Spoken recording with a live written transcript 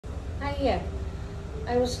Hiya.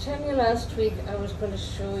 I was telling you last week I was going to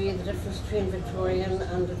show you the difference between Victorian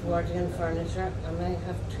and Edwardian furniture, and I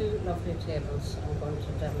have two lovely tables I'm going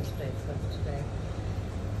to demonstrate for you today.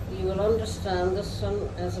 You will understand this one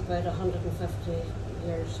is about 150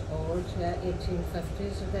 years old,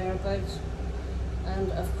 1850s or thereabouts.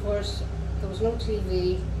 And of course there was no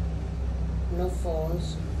TV, no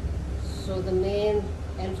phones, so the main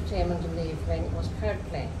entertainment in the evening was card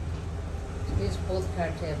playing. So these are both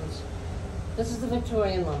card tables. This is the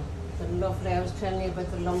Victorian one, the lovely, I was telling you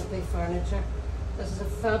about the lumpy furniture. This is a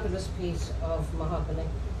fabulous piece of mahogany,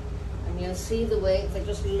 and you'll see the way they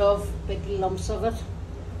just love big lumps of it,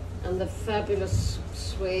 and the fabulous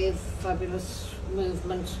swathe, fabulous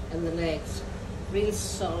movement in the legs. Real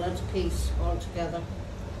solid piece altogether.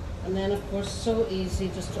 And then of course so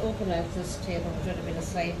easy just to open out this table, which would have been a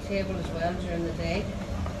side table as well during the day,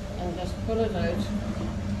 and just pull it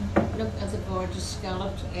out. Look at the gorgeous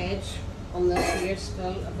scalloped edge on this here,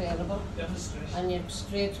 still available, and you're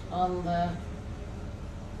straight on the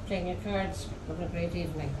playing your cards. Having a great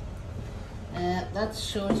evening. That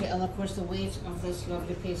shows you, and of course the weight of this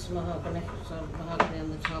lovely piece of mahogany, so mahogany on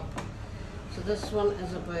the top. So this one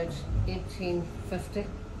is about 1850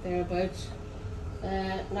 thereabouts.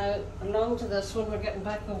 Now along to this one, we're getting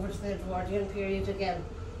back over to the Edwardian period again.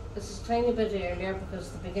 This is a tiny bit earlier because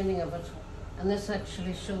the beginning of it, and this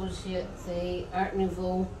actually shows you the Art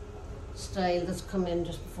Nouveau style that's come in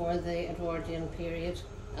just before the Edwardian period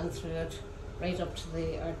and through it right up to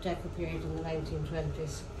the Art Deco period in the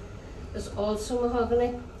 1920s. There's also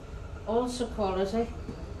mahogany, also quality.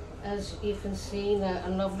 As you can see now, a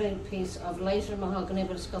lovely piece of lighter mahogany,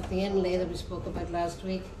 but it's got the inlay that we spoke about last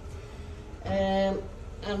week. And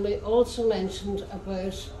we also mentioned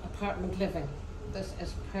about apartment living. This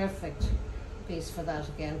is perfect piece for that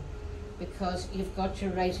again, because you've got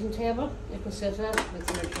your writing table you can sit at with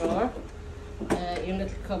your drawer, your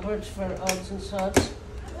little cupboard for odds and sods,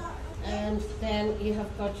 and then you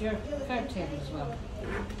have got your card table as well.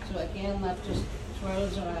 So again, that just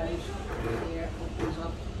twirls around here, opens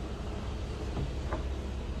up,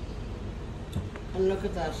 and look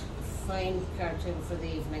at that, fine card table for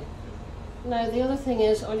the evening. Now the other thing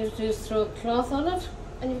is, all you have to do is throw a cloth on it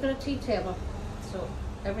and you've got a tea table. So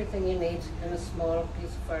everything you need in a small piece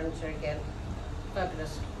of furniture again.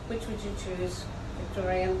 Fabulous. Which would you choose,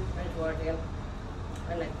 Victorian or Edwardian?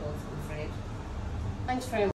 I like both, I'm afraid. Thanks very much.